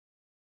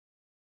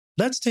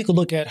Let's take a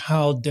look at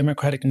how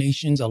democratic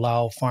nations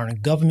allow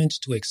foreign governments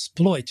to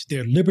exploit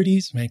their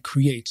liberties and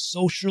create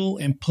social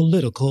and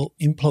political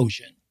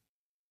implosion.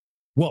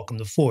 Welcome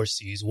to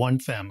 4C's One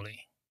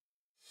Family.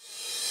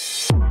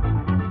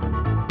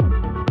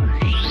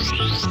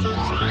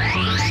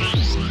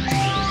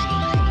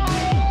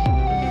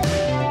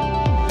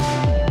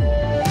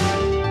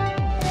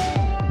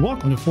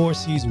 Welcome to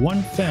 4C's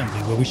One Family,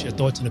 where we share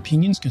thoughts and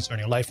opinions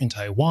concerning life in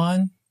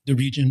Taiwan, the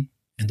region,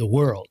 and the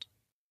world.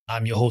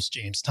 I'm your host,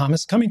 James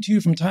Thomas, coming to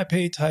you from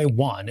Taipei,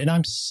 Taiwan, and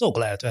I'm so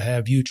glad to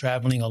have you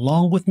traveling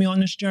along with me on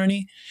this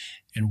journey,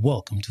 and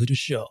welcome to the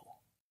show.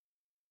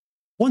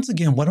 Once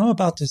again, what I'm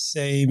about to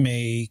say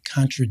may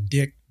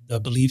contradict the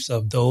beliefs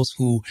of those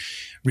who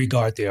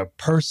regard their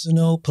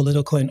personal,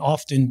 political, and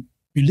often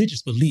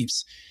religious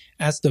beliefs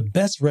as the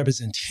best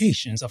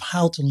representations of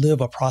how to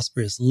live a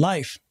prosperous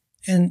life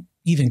and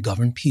even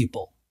govern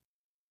people.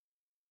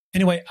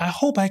 Anyway, I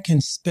hope I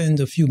can spend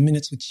a few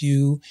minutes with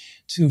you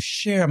to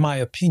share my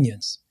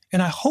opinions,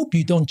 and I hope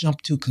you don't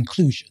jump to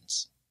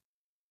conclusions.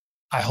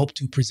 I hope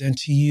to present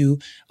to you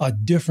a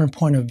different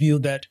point of view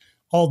that,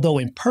 although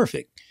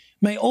imperfect,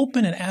 may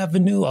open an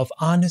avenue of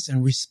honest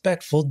and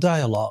respectful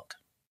dialogue.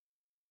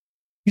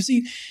 You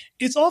see,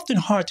 it's often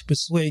hard to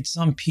persuade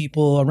some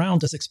people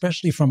around us,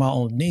 especially from our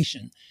own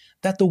nation,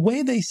 that the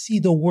way they see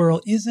the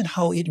world isn't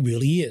how it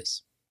really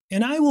is.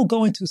 And I will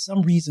go into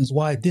some reasons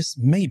why this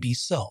may be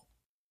so.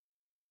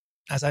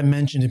 As I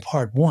mentioned in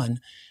part one,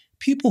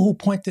 people who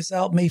point this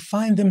out may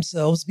find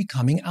themselves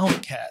becoming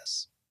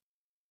outcasts.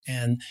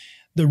 And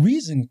the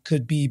reason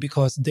could be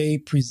because they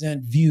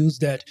present views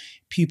that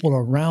people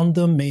around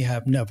them may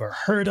have never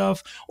heard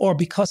of, or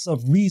because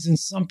of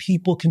reasons some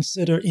people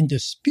consider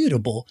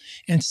indisputable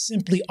and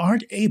simply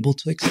aren't able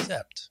to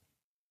accept.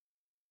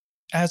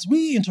 As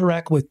we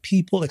interact with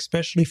people,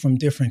 especially from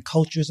different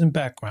cultures and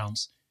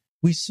backgrounds,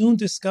 we soon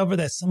discover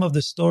that some of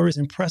the stories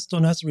impressed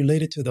on us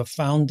related to the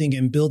founding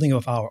and building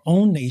of our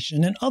own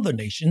nation and other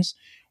nations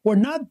were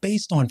not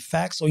based on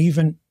facts or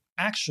even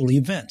actual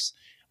events,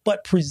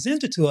 but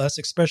presented to us,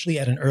 especially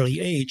at an early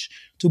age,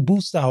 to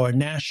boost our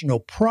national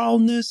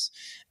proudness,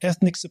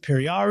 ethnic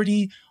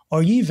superiority,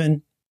 or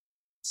even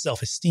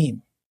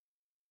self-esteem.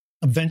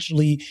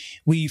 Eventually,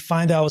 we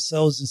find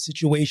ourselves in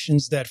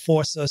situations that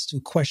force us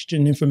to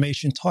question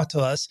information taught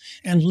to us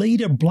and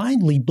later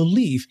blindly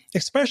believe,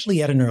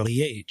 especially at an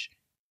early age.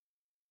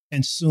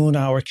 And soon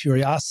our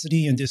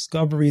curiosity and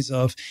discoveries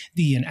of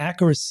the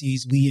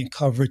inaccuracies we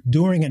uncovered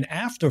during and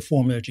after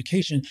formal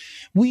education,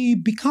 we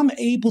become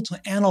able to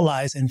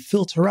analyze and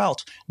filter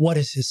out what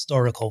is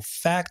historical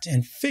fact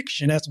and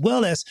fiction, as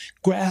well as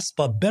grasp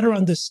a better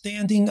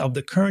understanding of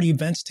the current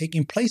events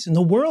taking place in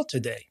the world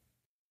today.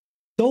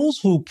 Those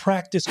who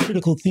practice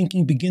critical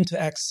thinking begin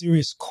to ask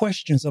serious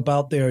questions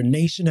about their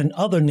nation and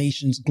other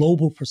nations'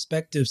 global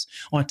perspectives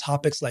on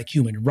topics like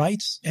human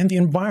rights and the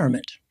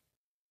environment.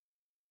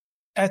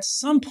 At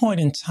some point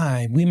in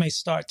time, we may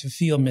start to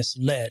feel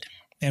misled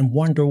and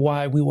wonder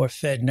why we were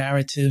fed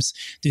narratives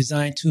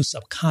designed to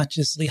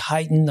subconsciously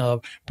heighten a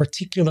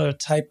particular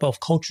type of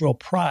cultural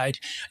pride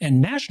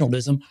and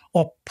nationalism,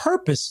 or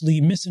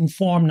purposely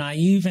misinform,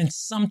 naive, and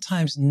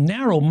sometimes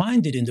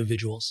narrow-minded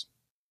individuals.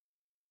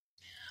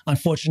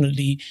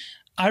 Unfortunately,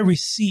 I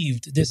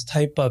received this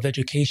type of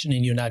education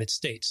in the United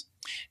States,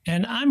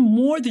 and I'm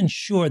more than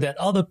sure that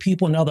other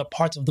people in other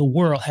parts of the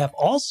world have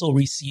also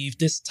received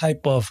this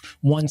type of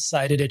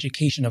one-sided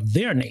education of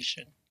their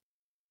nation.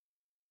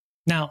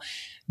 Now,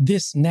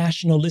 this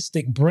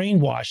nationalistic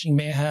brainwashing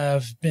may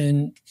have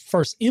been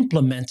first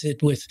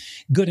implemented with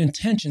good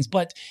intentions,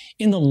 but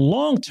in the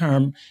long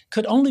term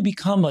could only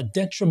become a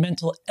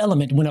detrimental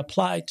element when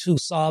applied to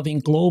solving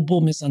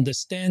global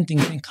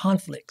misunderstandings and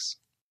conflicts.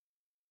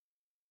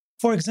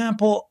 For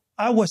example,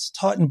 I was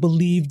taught and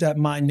believed that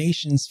my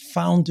nation's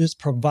founders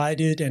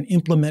provided and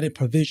implemented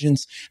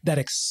provisions that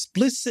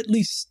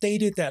explicitly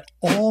stated that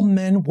all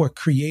men were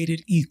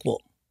created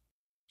equal.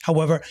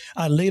 However,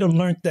 I later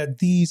learned that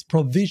these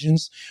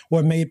provisions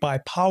were made by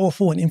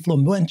powerful and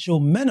influential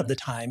men of the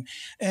time,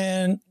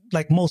 and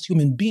like most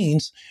human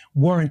beings,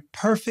 weren't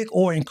perfect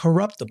or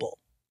incorruptible.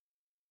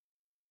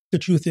 The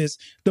truth is,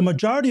 the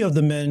majority of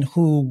the men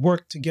who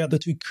worked together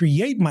to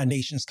create my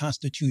nation's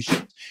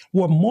constitution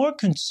were more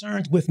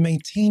concerned with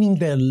maintaining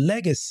their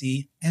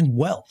legacy and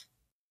wealth.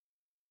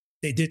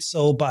 They did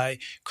so by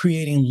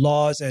creating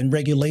laws and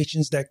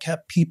regulations that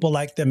kept people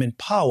like them in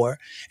power,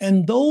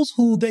 and those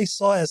who they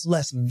saw as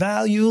less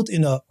valued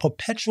in a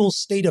perpetual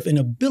state of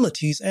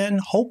inabilities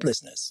and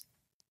hopelessness.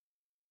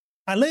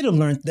 I later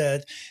learned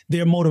that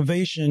their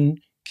motivation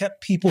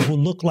kept people who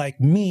looked like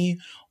me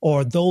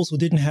or those who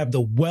didn't have the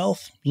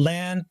wealth,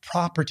 land,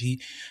 property,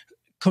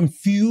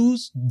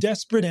 confused,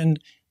 desperate, and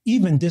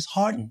even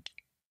disheartened.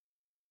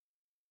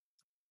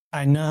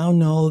 I now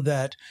know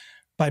that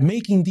by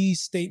making these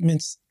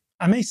statements,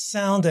 I may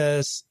sound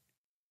as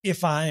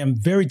if I am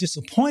very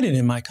disappointed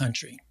in my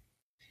country.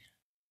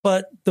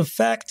 But the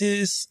fact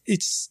is,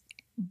 it's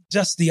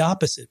just the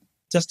opposite.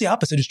 Just the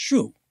opposite is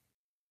true.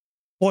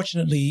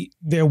 Fortunately,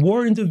 there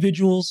were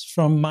individuals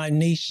from my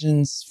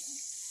nation's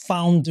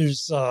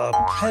founder's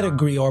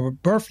pedigree or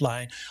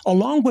birthline,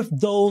 along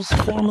with those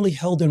formerly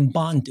held in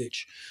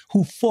bondage,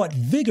 who fought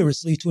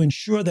vigorously to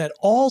ensure that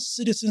all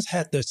citizens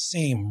had the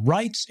same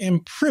rights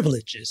and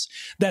privileges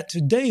that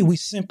today we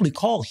simply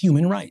call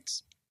human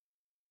rights.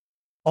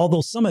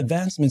 Although some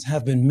advancements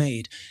have been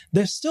made,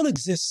 there still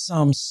exists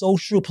some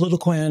social,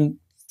 political, and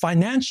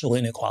financial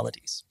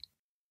inequalities.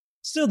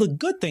 Still, the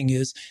good thing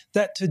is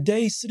that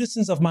today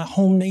citizens of my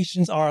home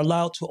nations are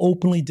allowed to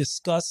openly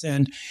discuss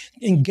and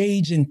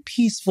engage in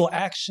peaceful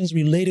actions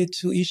related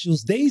to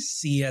issues they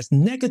see as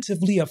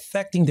negatively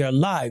affecting their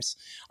lives,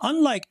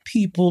 unlike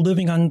people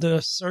living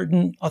under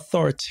certain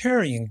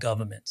authoritarian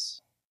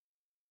governments.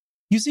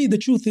 You see, the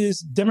truth is,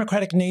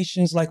 democratic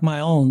nations like my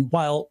own,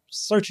 while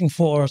searching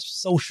for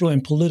social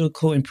and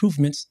political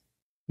improvements,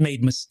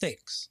 made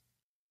mistakes.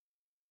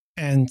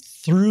 And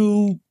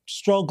through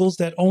struggles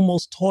that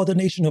almost tore the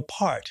nation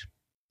apart,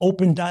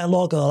 open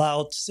dialogue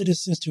allowed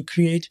citizens to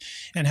create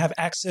and have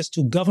access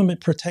to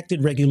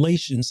government-protected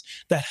regulations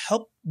that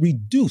help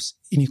reduce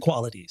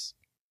inequalities.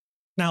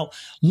 Now,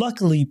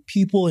 luckily,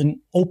 people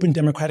in open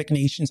democratic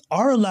nations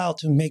are allowed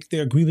to make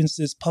their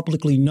grievances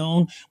publicly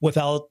known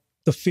without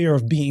the fear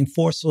of being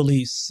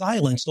forcefully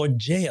silenced or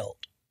jailed.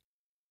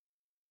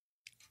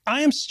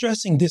 I am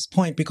stressing this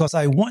point because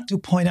I want to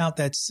point out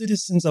that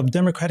citizens of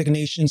democratic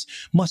nations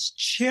must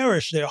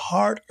cherish their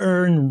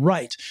hard-earned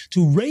right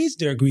to raise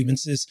their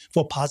grievances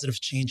for positive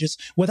changes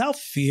without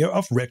fear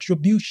of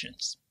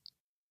retributions.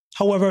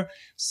 However,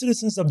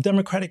 citizens of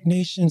democratic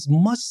nations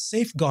must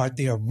safeguard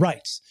their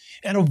rights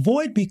and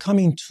avoid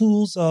becoming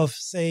tools of,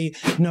 say,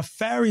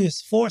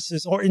 nefarious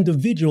forces or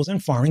individuals in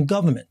foreign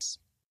governments.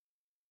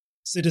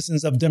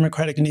 Citizens of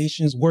democratic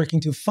nations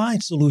working to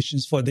find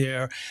solutions for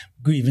their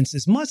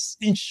grievances must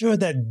ensure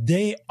that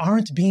they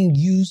aren't being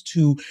used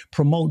to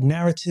promote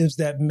narratives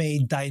that may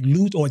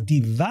dilute or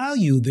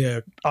devalue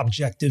their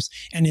objectives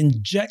and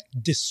inject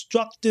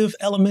destructive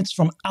elements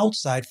from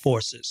outside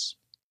forces.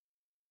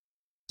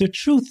 The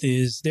truth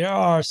is, there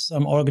are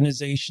some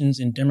organizations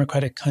in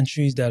democratic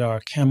countries that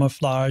are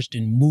camouflaged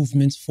in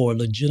movements for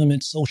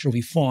legitimate social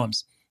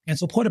reforms and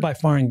supported by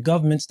foreign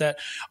governments that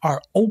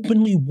are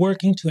openly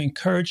working to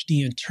encourage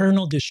the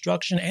internal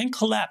destruction and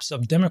collapse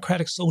of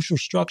democratic social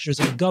structures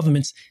and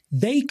governments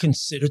they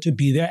consider to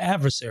be their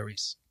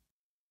adversaries.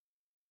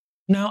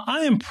 Now,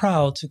 I am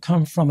proud to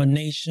come from a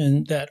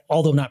nation that,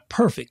 although not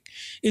perfect,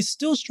 is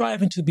still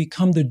striving to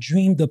become the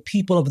dream the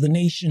people of the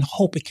nation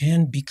hope it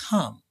can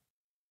become.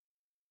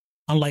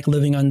 Unlike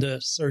living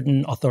under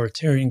certain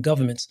authoritarian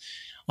governments,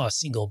 a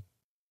single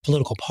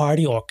political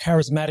party or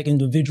charismatic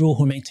individual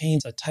who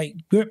maintains a tight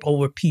grip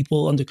over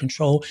people under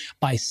control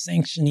by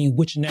sanctioning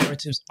which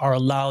narratives are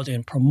allowed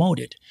and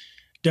promoted,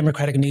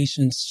 democratic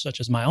nations such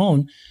as my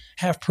own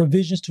have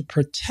provisions to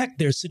protect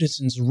their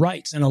citizens'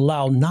 rights and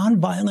allow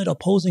nonviolent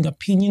opposing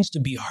opinions to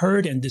be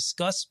heard and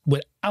discussed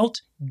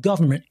without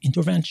government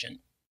intervention.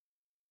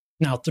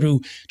 Now, through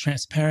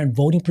transparent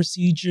voting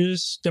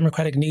procedures,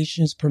 democratic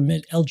nations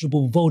permit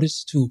eligible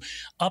voters to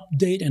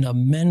update and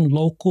amend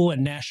local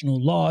and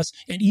national laws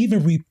and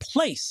even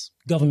replace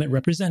government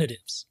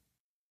representatives.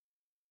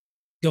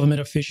 Government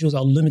officials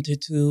are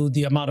limited to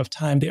the amount of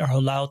time they are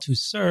allowed to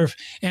serve,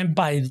 and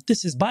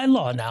this is by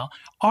law now,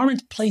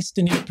 aren't placed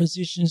in their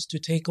positions to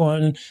take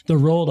on the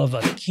role of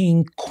a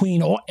king,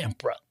 queen, or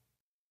emperor.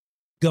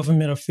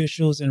 Government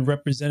officials and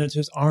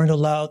representatives aren't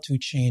allowed to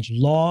change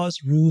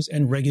laws, rules,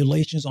 and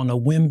regulations on a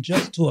whim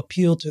just to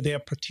appeal to their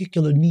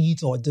particular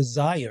needs or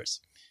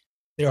desires.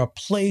 They are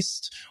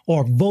placed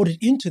or voted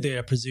into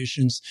their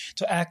positions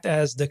to act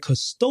as the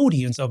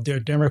custodians of their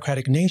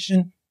democratic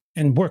nation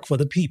and work for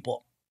the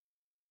people.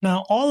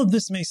 Now, all of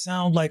this may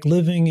sound like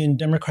living in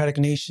democratic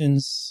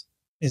nations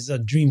is a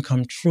dream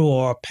come true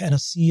or a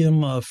panacea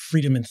of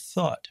freedom in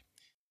thought.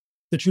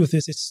 The truth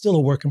is, it's still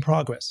a work in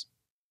progress.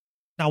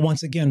 Now,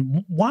 once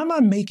again, why am I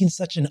making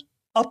such an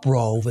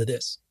uproar over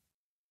this?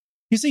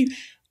 You see,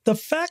 the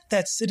fact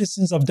that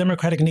citizens of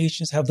democratic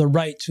nations have the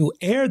right to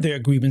air their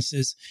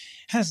grievances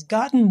has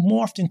gotten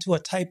morphed into a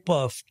type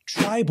of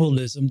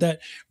tribalism that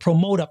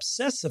promote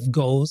obsessive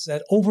goals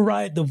that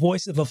override the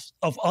voices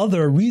of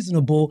other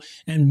reasonable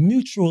and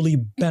mutually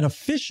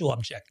beneficial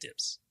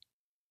objectives.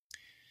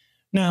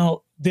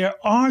 Now, there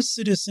are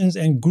citizens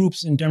and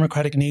groups in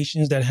democratic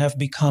nations that have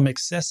become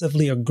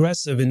excessively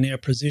aggressive in their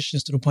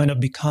positions to the point of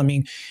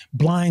becoming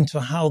blind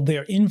to how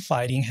their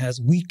infighting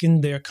has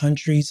weakened their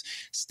country's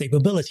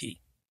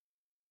stability.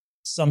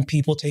 Some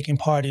people taking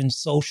part in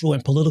social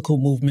and political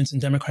movements in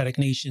democratic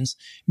nations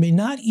may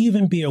not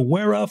even be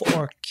aware of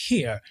or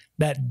care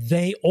that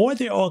they or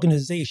their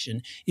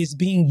organization is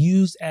being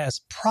used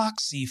as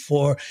proxy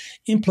for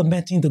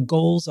implementing the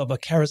goals of a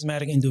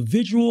charismatic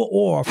individual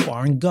or a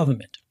foreign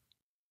government.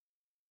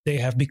 They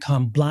have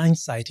become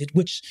blindsided,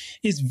 which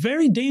is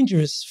very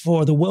dangerous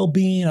for the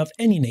well-being of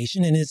any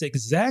nation and is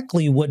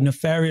exactly what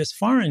nefarious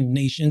foreign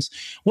nations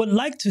would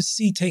like to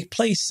see take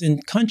place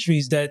in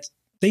countries that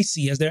they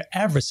see as their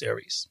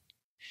adversaries.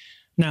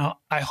 Now,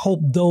 I hope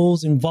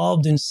those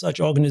involved in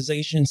such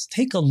organizations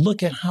take a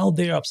look at how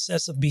their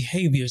obsessive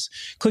behaviors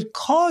could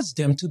cause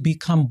them to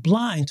become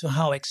blind to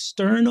how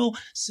external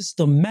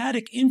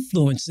systematic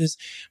influences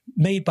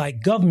made by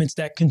governments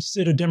that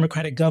consider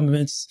democratic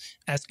governments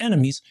as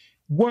enemies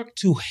work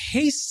to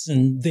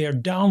hasten their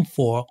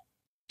downfall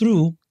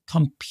through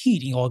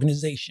competing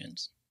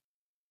organizations.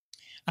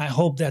 I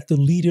hope that the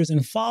leaders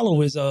and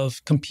followers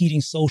of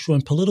competing social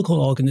and political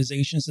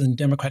organizations in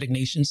democratic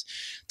nations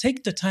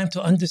take the time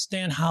to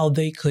understand how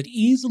they could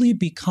easily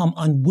become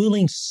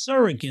unwilling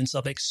surrogates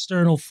of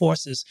external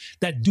forces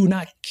that do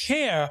not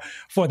care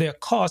for their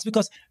cause,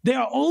 because they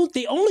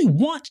only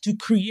want to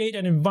create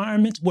an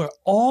environment where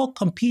all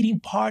competing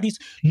parties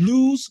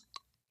lose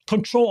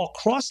control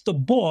across the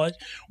board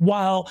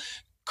while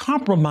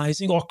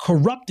compromising or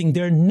corrupting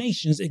their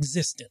nation's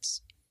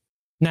existence.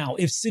 Now,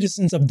 if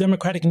citizens of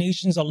democratic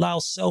nations allow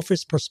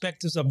selfish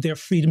perspectives of their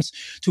freedoms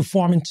to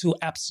form into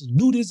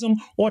absolutism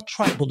or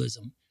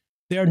tribalism,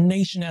 their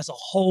nation as a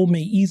whole may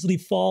easily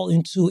fall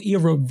into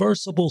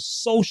irreversible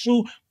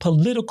social,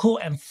 political,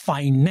 and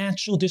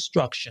financial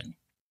destruction.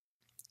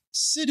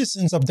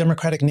 Citizens of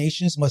democratic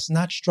nations must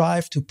not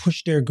strive to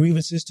push their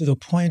grievances to the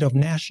point of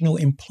national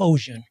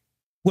implosion,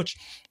 which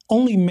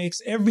only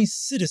makes every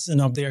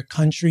citizen of their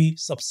country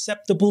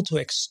susceptible to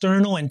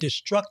external and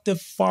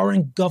destructive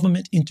foreign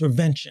government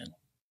intervention.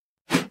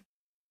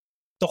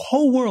 The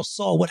whole world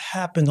saw what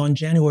happened on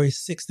January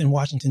 6th in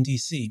Washington,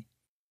 D.C.,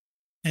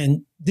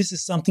 and this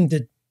is something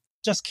that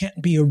just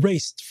can't be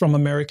erased from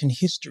American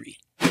history.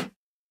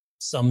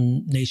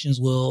 Some nations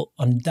will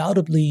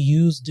undoubtedly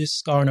use this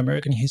scar in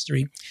American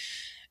history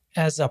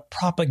as a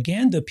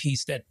propaganda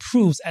piece that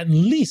proves, at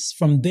least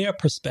from their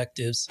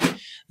perspectives,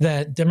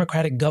 that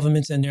democratic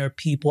governments and their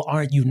people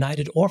aren't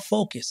united or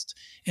focused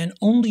and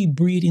only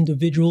breed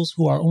individuals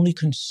who are only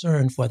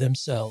concerned for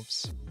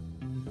themselves.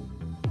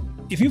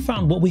 If you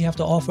found what we have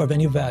to offer of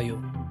any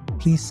value,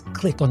 please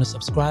click on the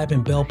subscribe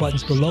and bell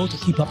buttons below to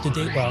keep up to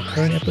date with our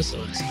current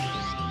episodes.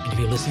 And if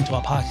you're listening to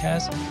our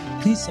podcast,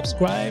 please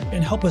subscribe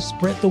and help us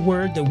spread the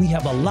word that we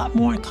have a lot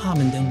more in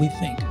common than we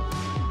think.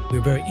 We're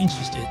very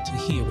interested to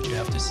hear what you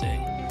have to say.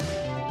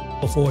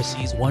 For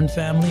 4C's One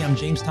Family, I'm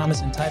James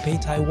Thomas in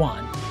Taipei,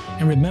 Taiwan.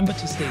 And remember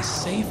to stay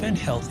safe and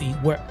healthy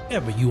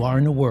wherever you are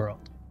in the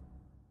world.